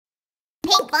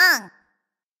Pinkfong.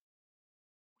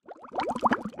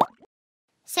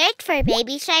 Search for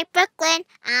Baby Shark Brooklyn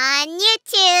on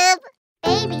YouTube.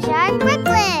 Baby Shark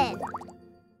Brooklyn.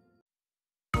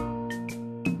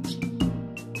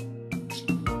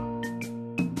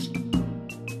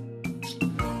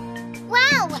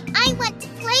 Wow, I want to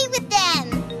play with them.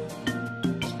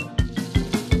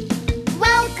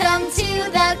 Welcome to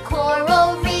the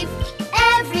Coral Reef.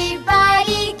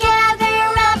 Everybody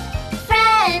gather up.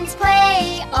 Friends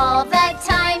play all the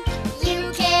time.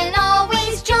 You can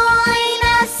always join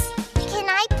us. Can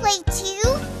I play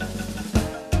too?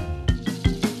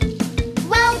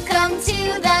 Welcome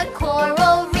to the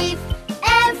Coral Reef.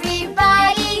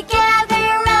 Everybody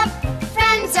gather up.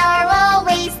 Friends are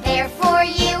always there for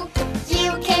you.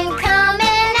 You can come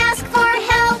and ask for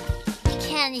help.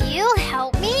 Can you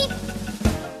help me?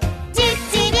 Do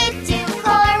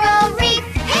Coral Reef.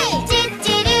 Hey! Do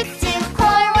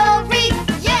Coral Reef.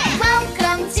 Yeah!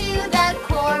 Welcome to the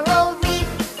Coral Reef.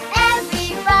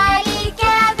 Everybody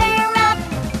gather up.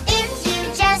 If you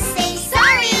just say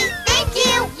sorry, thank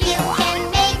you, you can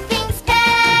make things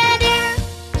better.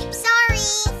 Sorry.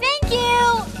 Thank you.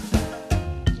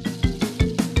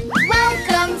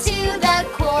 Welcome to the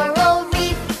Coral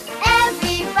Reef.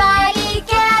 Everybody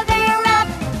gather up.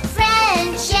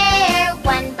 Friends share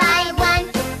one by one.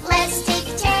 Let's take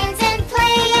turns and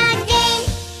play a game.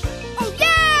 Oh,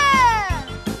 yeah!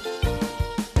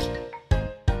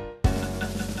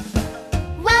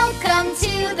 Welcome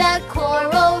to the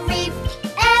Coral Reef.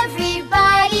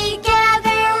 Everybody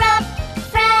gather up.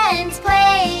 Friends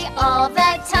play all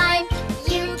the time.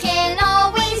 You can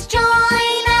always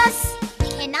join us.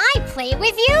 Can I play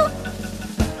with you?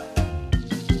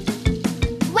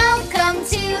 Welcome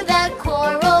to the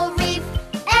Coral Reef.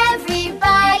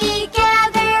 Everybody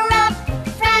gather up.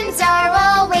 Friends are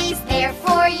always there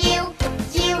for you.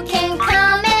 You can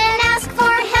come and ask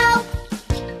for help.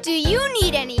 Do you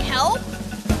need any help?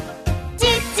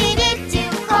 Do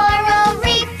Coral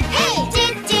Reef. Hey! Do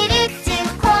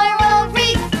Coral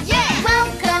Reef. Yeah!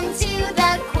 Welcome to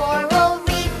the Coral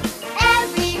Reef.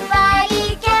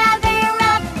 Everybody gather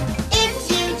up. If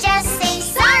you just say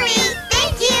sorry,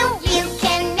 thank you, you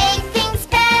can make things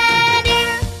better.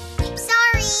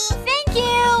 Sorry. Thank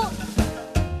you.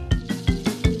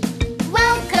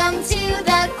 Welcome to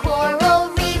the Coral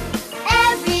Reef.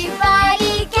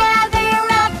 Everybody gather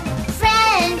up.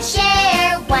 Friends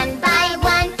share one by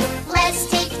one. Let's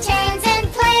take turns and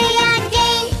play a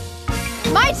game.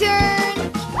 My turn.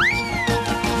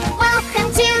 Welcome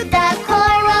to the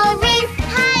Coral Reef.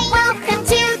 Hi. Welcome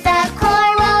to the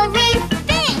Coral Reef.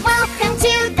 Thanks. Welcome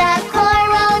to the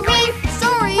Coral Reef.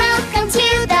 Sorry. Welcome to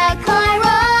the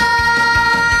Coral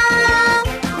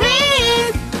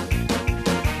Reef.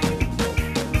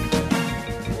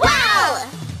 Wow!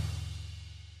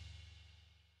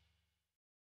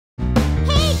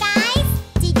 Hey guys,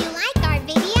 did you like our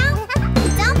video?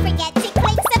 Don't forget to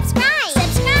click subscribe.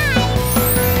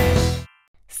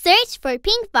 Search for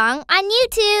Pinkfong on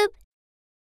YouTube.